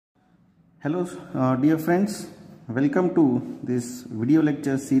Hello dear friends, welcome to this video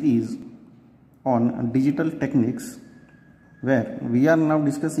lecture series on digital techniques where we are now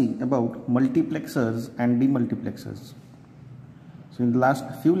discussing about multiplexers and demultiplexers. So in the last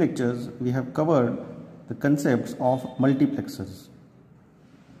few lectures we have covered the concepts of multiplexers,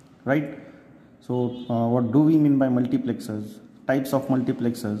 right? So what do we mean by multiplexers, types of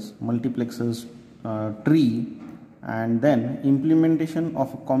multiplexers, tree, and then implementation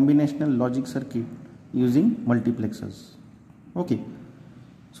of a combinational logic circuit using multiplexers. Okay,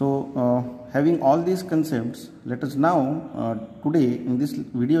 so having all these concepts, let us now today in this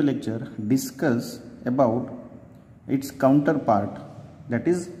video lecture discuss about its counterpart, that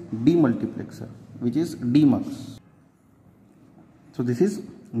is demultiplexer, which is DEMUX. So this is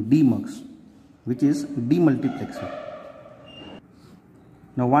DEMUX, which is demultiplexer.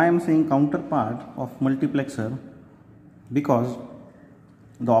 Now why I am saying counterpart of multiplexer? Because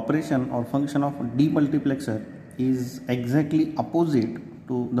the operation or function of demultiplexer is exactly opposite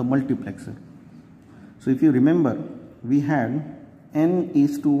to the multiplexer. So if you remember, we had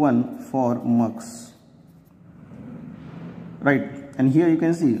n:1 for MUX, right? And here you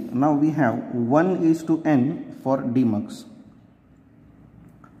can see now we have 1:n for DEMUX.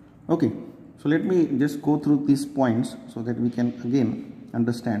 Okay, so let me just go through these points so that we can again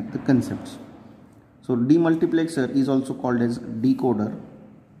understand the concepts. So demultiplexer is also called as decoder.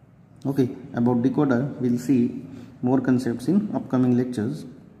 Okay, about decoder we'll see more concepts in upcoming lectures.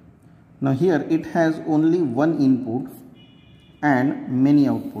 Now here it has only one input and many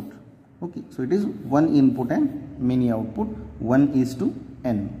output. Okay, so it is one input and many output,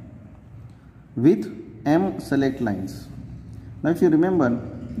 1:n with m select lines. Now if you remember,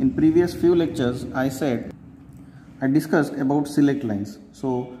 in previous few lectures I discussed about select lines.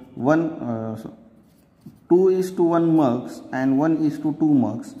 So 2:1 MUX and 1:2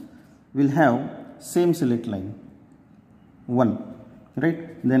 MUX will have same select line 1,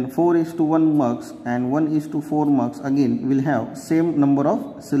 right? Then 4:1 MUX and 1:4 MUX again will have same number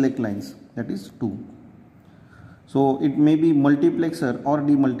of select lines, that is 2. So it may be multiplexer or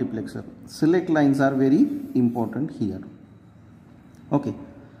demultiplexer. Select lines are very important here. Okay,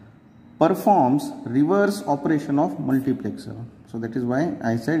 performs reverse operation of multiplexer. So that is why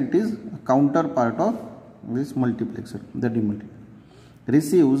I said it is a counterpart of this multiplexer, the demultiplexer.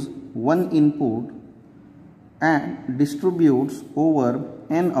 Receives one input and distributes over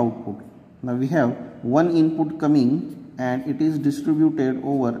n output. Now we have one input coming and it is distributed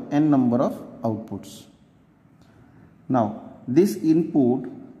over n number of outputs. Now this input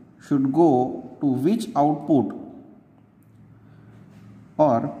should go to which output,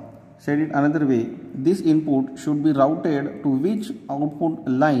 or said it another way, this input should be routed to which output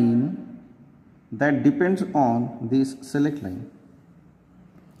line, that depends on this select line.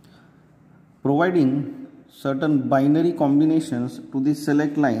 Providing certain binary combinations to these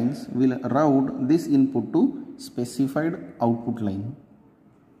select lines will route this input to specified output line.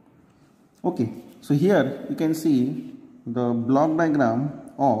 Okay, so here you can see the block diagram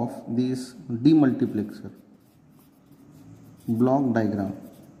of this demultiplexer. Block diagram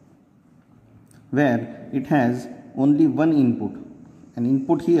where it has only one input, and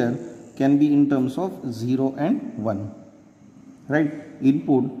input here can be in terms of 0 and 1, right?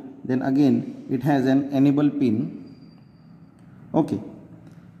 Input, then again it has an enable pin. Okay,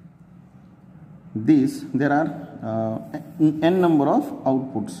 there are n number of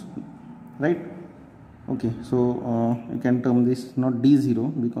outputs, right? Okay, so you can term this not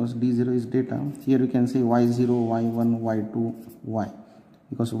D0 because D0 is data. Here you can say Y0, Y1, Y2, Y,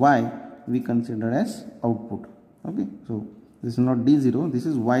 because Y we consider as output. Okay, so this is not D0, this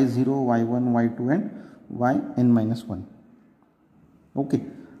is Y0, Y1, Y2 and Yn-1. Okay,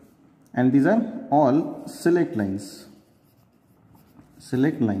 and these are all select lines.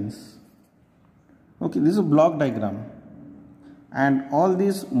 Okay, this is a block diagram, and all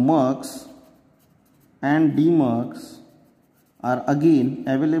these MUX and DEMUX are again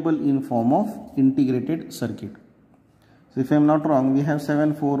available in form of integrated circuit. So if I am not wrong, we have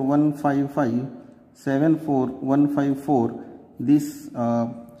 74155, 74154. This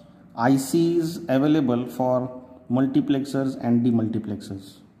IC is available for multiplexers and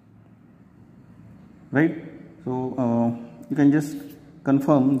demultiplexers, right? So you can just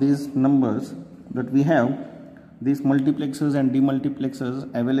confirm these numbers that we have these multiplexers and demultiplexers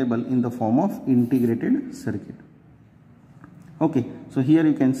available in the form of integrated circuit. Okay, so here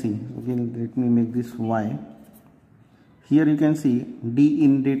you can see, okay, let me make this Y. Here you can see D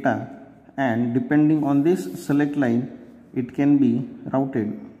in data, and depending on this select line it can be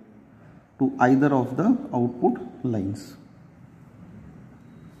routed to either of the output lines.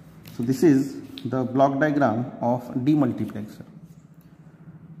 So So this is the block diagram of demultiplexer.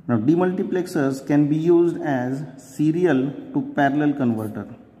 Now demultiplexers can be used as serial to parallel converter.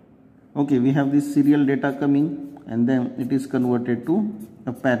 Okay, we have this serial data coming and then it is converted to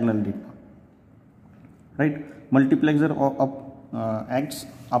a parallel data. Right? Multiplexer acts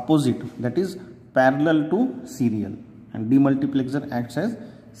opposite, that is parallel to serial, and demultiplexer acts as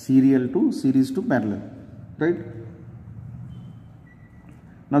serial to series to parallel. Right?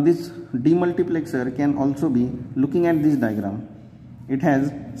 Now this demultiplexer can also be, looking at this diagram, it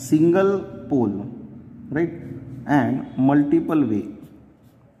has single pole, right, and multiple way.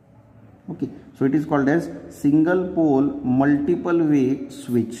 Okay, so it is called as single pole multiple way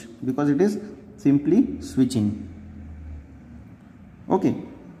switch because it is simply switching. Okay,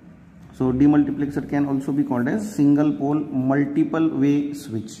 so demultiplexer can also be called as single pole multiple way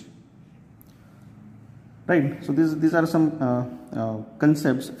switch. Right, so these are some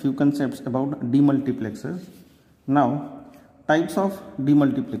few concepts about demultiplexers. Now types of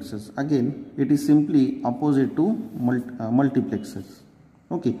demultiplexers, again it is simply opposite to multiplexers.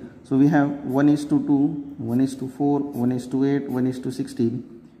 Okay, so we have 1:2, 1:4, 1:8, 1:16,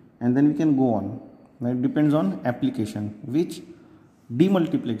 and then we can go on. Now it depends on application, which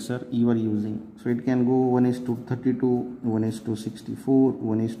demultiplexer you are using. So it can go 1:32, 1:64,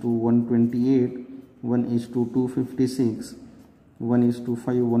 1:128, 1:256,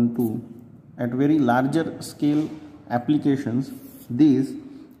 1:512. At very larger scale applications, these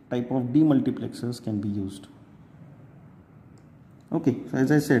type of demultiplexers can be used. Okay, so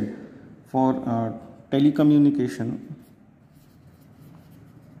as I said, for telecommunication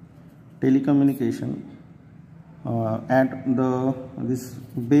at this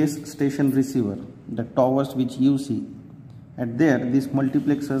base station receiver, the towers which you see, at there these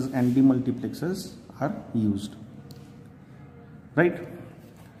multiplexers and demultiplexers are used. Right?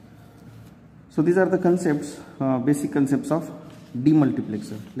 So these are the concepts, basic concepts of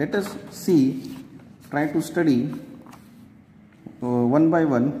demultiplexer. Let us try to study one by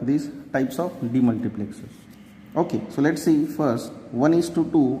one these types of demultiplexers. Okay, so let's see first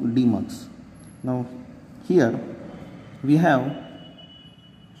 1:2 DEMUX. Now here we have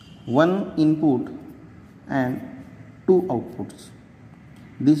one input and two outputs.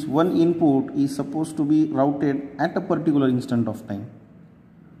 This one input is supposed to be routed at a particular instant of time.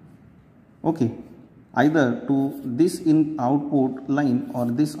 Okay, either to this output line or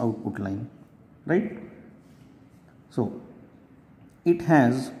this output line, right? So it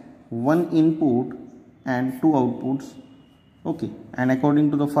has one input and two outputs. Okay, and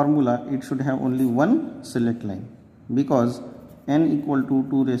according to the formula it should have only one select line because n equal to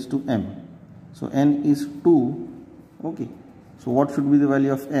 2 raised to m. So n is 2. Okay, so what should be the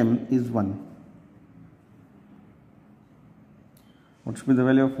value of m is 1. What should be the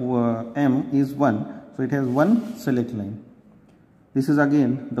value of m is 1. So it has one select line. This is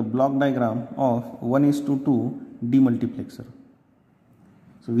again the block diagram of 1:2 demultiplexer.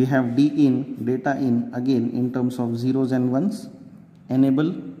 So we have D in, data in, again in terms of zeros and ones,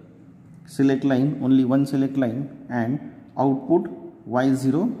 enable select line, only one select line, and output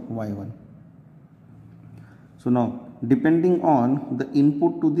y0, y1. So now depending on the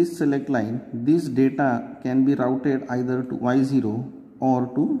input to this select line, this data can be routed either to y0 or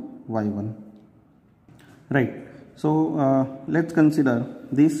to y1. Right. So let's consider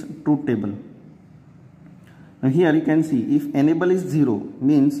this truth table. Now here you can see if enable is 0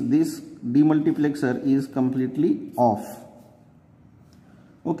 means this demultiplexer is completely off.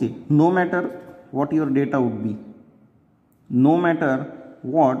 Okay, no matter what your data would be, no matter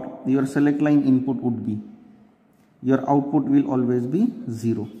what your select line input would be, your output will always be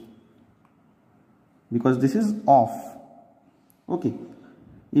 0 because this is off. Okay,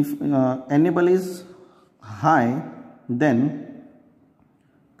 if enable is high, then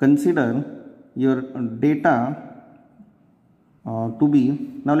consider your data to be,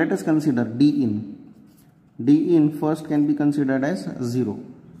 now let us consider D in. D in first can be considered as 0.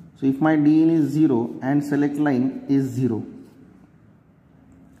 So if my D in is 0 and select line is 0.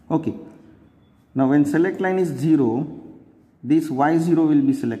 Okay, now when select line is 0, this y0 will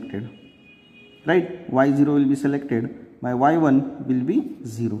be selected, right? Y0 will be selected, my y1 will be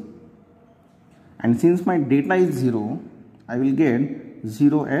 0. And since my data is 0, I will get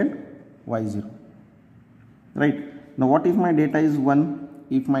 0 at y0. Right? Now what if my data is 1?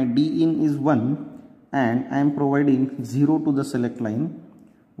 If my D in is 1 and I am providing 0 to the select line,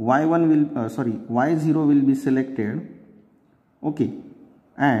 y0 will be selected. Okay,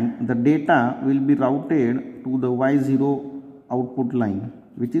 and the data will be routed to the y0 output line,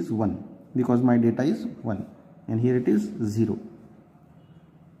 which is 1 because my data is 1 and here it is 0.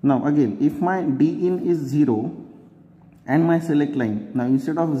 Now again, if my D in is 0 and my select line, now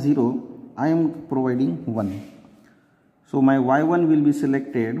instead of 0 I am providing 1. So my y1 will be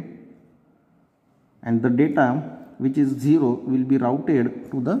selected and the data which is 0 will be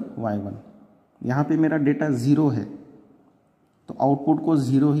routed to the y1. यहाँ पे मेरा data 0 है तो output को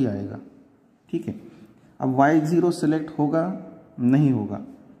 0 ही आएगा, ठीक है। अब y0 सेलेक्ट होगा नहीं होगा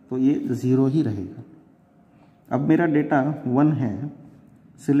तो ये 0 ही रहेगा। अब मेरा डेटा 1 है,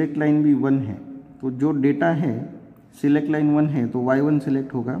 सिलेक्ट लाइन भी 1 है, तो जो डेटा है सिलेक्ट लाइन 1 है तो y1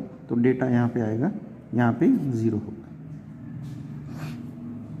 सिलेक्ट होगा तो डेटा यहाँ पे आएगा, यहाँ पे 0 होगा।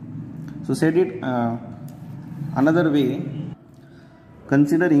 So said it another way,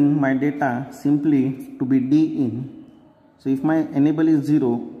 considering my data simply to be D in. So if my enable is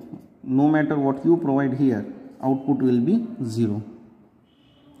 0, no matter what you provide here, output will be 0,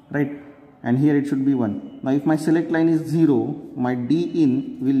 right? And here it should be 1. Now if my select line is 0, my D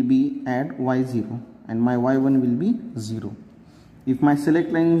in will be at y0 and my y1 will be 0. If my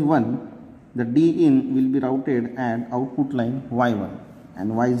select line is 1, the D in will be routed at output line y1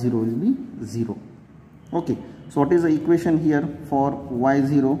 and y0 will be 0. Okay, so what is the equation here for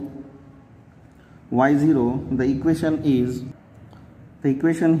y0? Y0, the equation is, the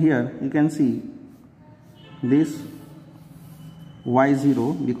equation here you can see this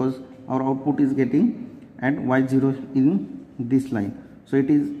y0 because our output is getting at y0 in this line. So it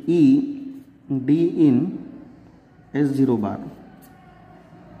is E D in S0 bar.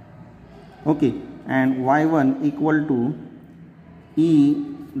 Okay, and y1 equal to E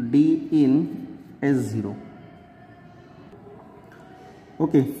D in S0.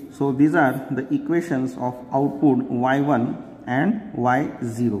 Okay, so these are the equations of output y1 and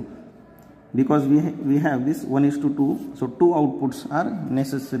y0. Because we have this 1:2, so 2 outputs are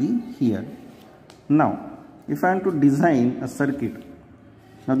necessary here. Now, if I want to design a circuit,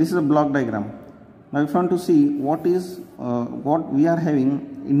 now this is a block diagram. Now, if I want to see what we are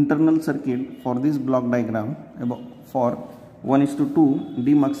having internal circuit for this block diagram for 1:2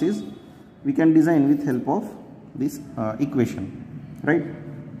 DEMUX is, we can design with help of this equation, right?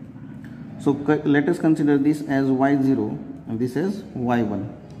 So let us consider this as y0 and this as y1,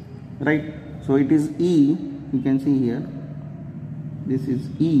 right? So it is E, you can see here, this is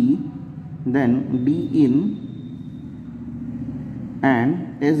E, then D in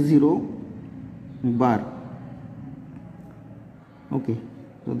and S0 bar. Okay,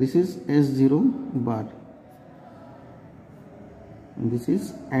 so this is S0 bar and this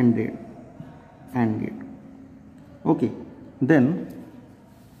is AND gate. Okay, then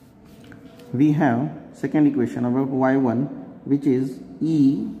we have second equation about y1, which is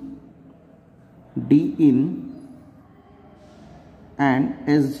E D in and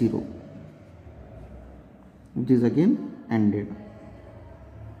S0, which is again AND gate.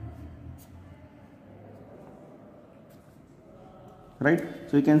 Right,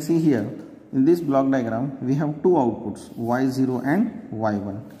 so you can see here in this block diagram we have 2 outputs, y0 and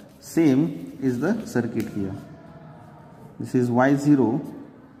y1. Same is the circuit here. This is y0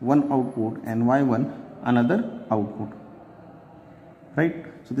 one output and y1 another output, right?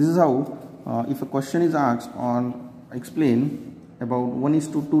 So this is how if a question is asked on explain about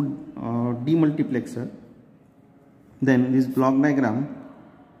 1:2 demultiplexer, then this block diagram,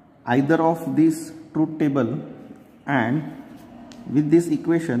 either of this truth table and with this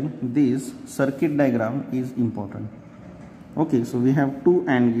equation, this circuit diagram is important. Okay, so we have 2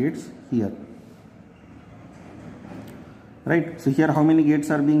 AND gates here, right? So here how many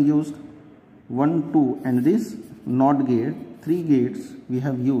gates are being used? 1, 2 and this NOT gate, 3 gates we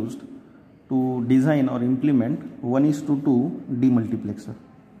have used to design or implement 1:2 demultiplexer.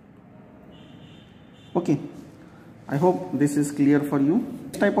 Okay, I hope this is clear for you.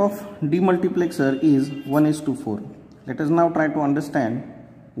 This type of demultiplexer is 1:4. Let us now try to understand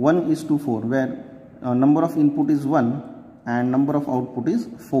 1:4, where number of input is 1 and number of output is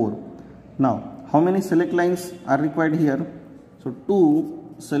 4. Now, how many select lines are required here? So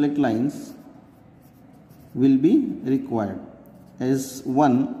 2 select lines will be required,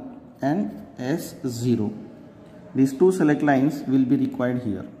 S1 and S0. These 2 select lines will be required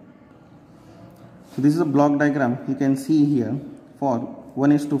here. So this is a block diagram you can see here for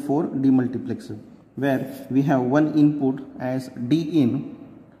 1:4 demultiplexer, where we have 1 input as D in,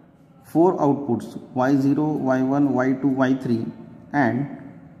 4 outputs Y0, Y1, Y2, Y3 and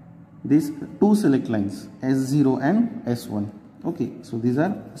these 2 select lines S0 and S1. Okay, so these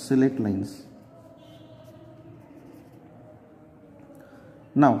are select lines.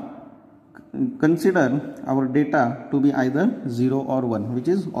 Now consider our data to be either 0 or 1, which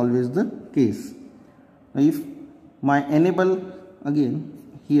is always the case. If my enable, again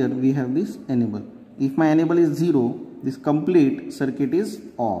here we have this enable. If my enable is 0, this complete circuit is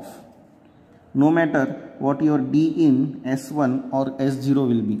off, no matter what your D in S1 और S0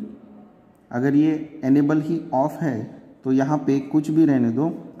 will be. अगर ये enable ही off है तो यहाँ पे कुछ भी रहने दो,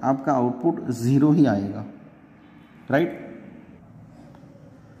 आपका आउटपुट 0 ही आएगा, राइट?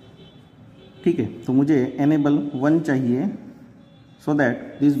 ठीक है, तो मुझे enable 1 चाहिए so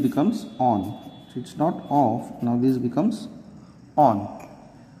that this becomes on. So it's not off, now this becomes on.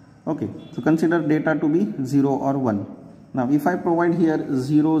 Okay, so consider data to be 0 or 1. Now if I provide here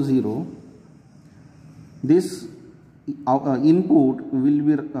 0 0, this input will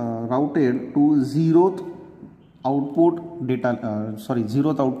be routed to 0th output data,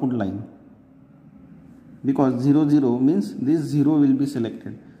 zeroth output line, because 0 0 means this 0 will be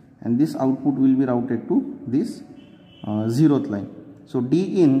selected and this output will be routed to this 0th line. So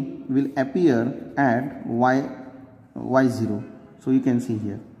D in will appear at y0. So you can see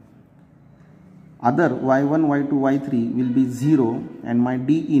here other y1, y2, y3 will be 0 and my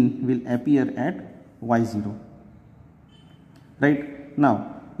D in will appear at y0, right?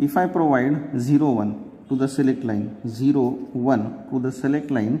 Now if I provide 0 1 to the select line, 0 1 to the select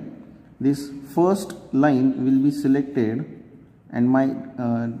line, this first line will be selected and my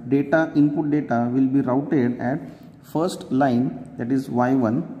input data will be routed at first line, that is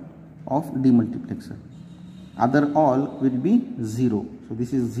y1 of demultiplexer. Other all will be 0. So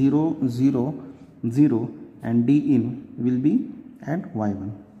this is 0 0 0 and D in will be at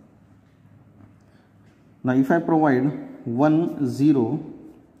y1. Now if I provide 1 0,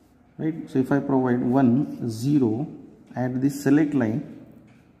 right, so if I provide 1 0 at this select line,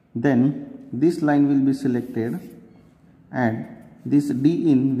 then this line will be selected and this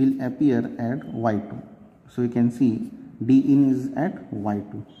D in will appear at y2. So you can see D in is at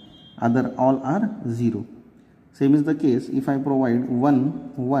y2, other all are 0. Same is the case if I provide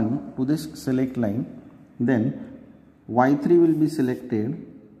 1 1 to this select line, then y3 will be selected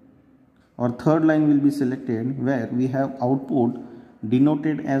or third line will be selected where we have output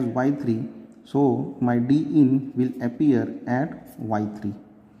denoted as y3. So my D in will appear at y3,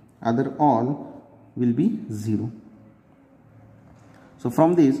 other all will be 0. So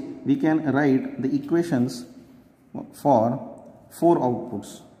from this we can write the equations for 4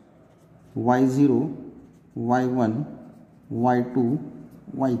 outputs: y0, y1, y2,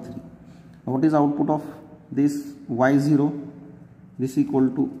 y3. What is output of this y0? This equal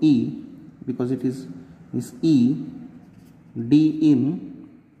to E, because it is E, D in,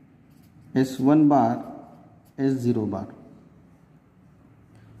 S1 bar, S0 bar.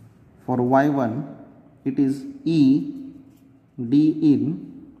 For y1 it is E, D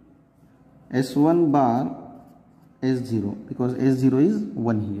in, S1 bar, S0, because S0 is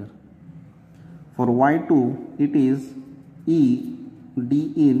 1 here. For y2 it is E,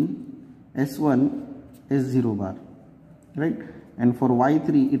 D in, S1, S0 bar, right? And for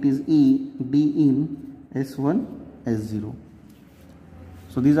y3 it is E, D in, S1, S0.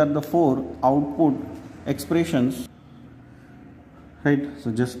 So these are the 4 output expressions, right?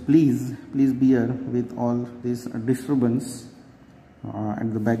 So just please bear with all this disturbance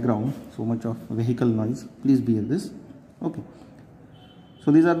at the background, so much of vehicle noise, please bear this. Okay,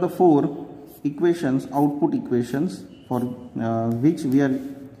 so these are the 4 equations, output equations, for which we will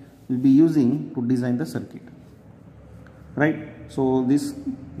be using to design the circuit, right? So this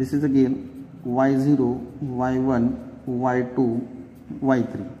is again y0, y1, y2,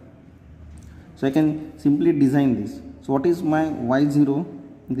 y3. So I can simply design this. So what is my y0?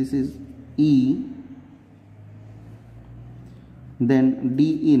 This is E, then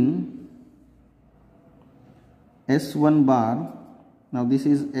D in, S1 bar. Now this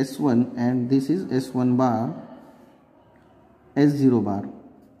is S1 and this is S1 bar, S0 bar,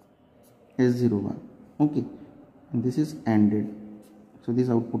 S0 bar. Okay, and this is ANDed. So this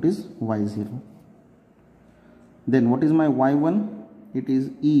output is y0. Then what is my y1? It is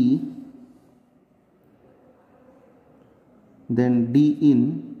E, then D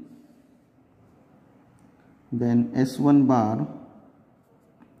in, then S1 bar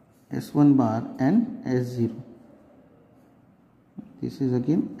and S0. This is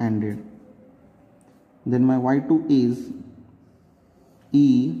again ANDed. Then my y2 is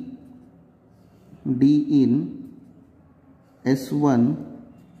E, D in, S1,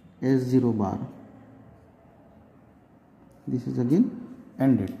 S0 bar. This is again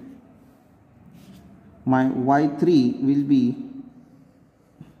ANDed. My y3 will be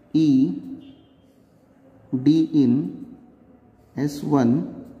E, D in,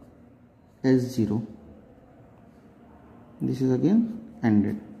 S1, S0. This is again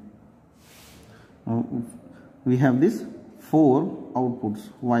ANDed. We have this 4 outputs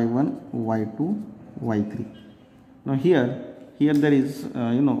y1, y2, y3. Now here there is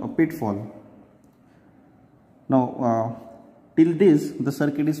a pitfall. Now till this the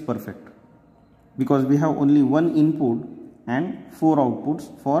circuit is perfect because we have only one input and 4 outputs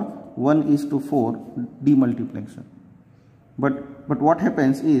for 1:4 demultiplexer. But what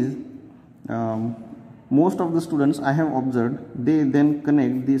happens is most of the students I have observed, they then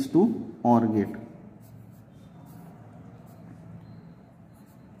connect these to OR gate.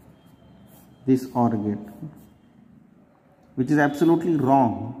 This OR gate, which is absolutely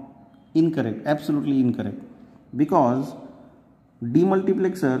wrong, incorrect, absolutely incorrect, because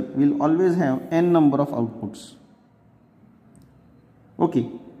demultiplexer will always have n number of outputs. Okay,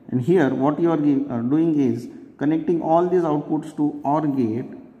 and here what you are doing is connecting all these outputs to OR gate.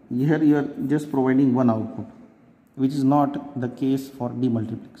 Here you are just providing one output, which is not the case for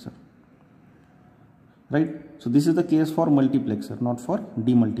demultiplexer, right? So this is the case for multiplexer, not for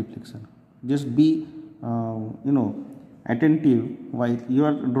demultiplexer. Just be attentive while you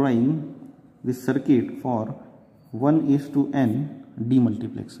are drawing this circuit for 1:n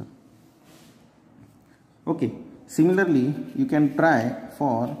demultiplexer. Okay, similarly you can try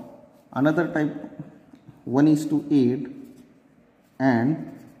for another type 1:8 and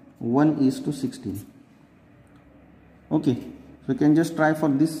 1:16. Okay, so you can just try for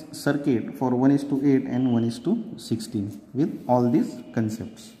this circuit for 1:8 and 1:16 with all these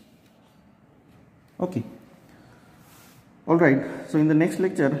concepts. Okay, all right, so in the next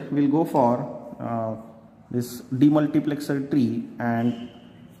lecture we'll go for this demultiplexer tree and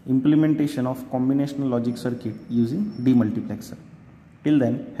implementation of combinational logic circuit using demultiplexer. Till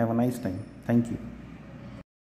then, have a nice time. Thank you.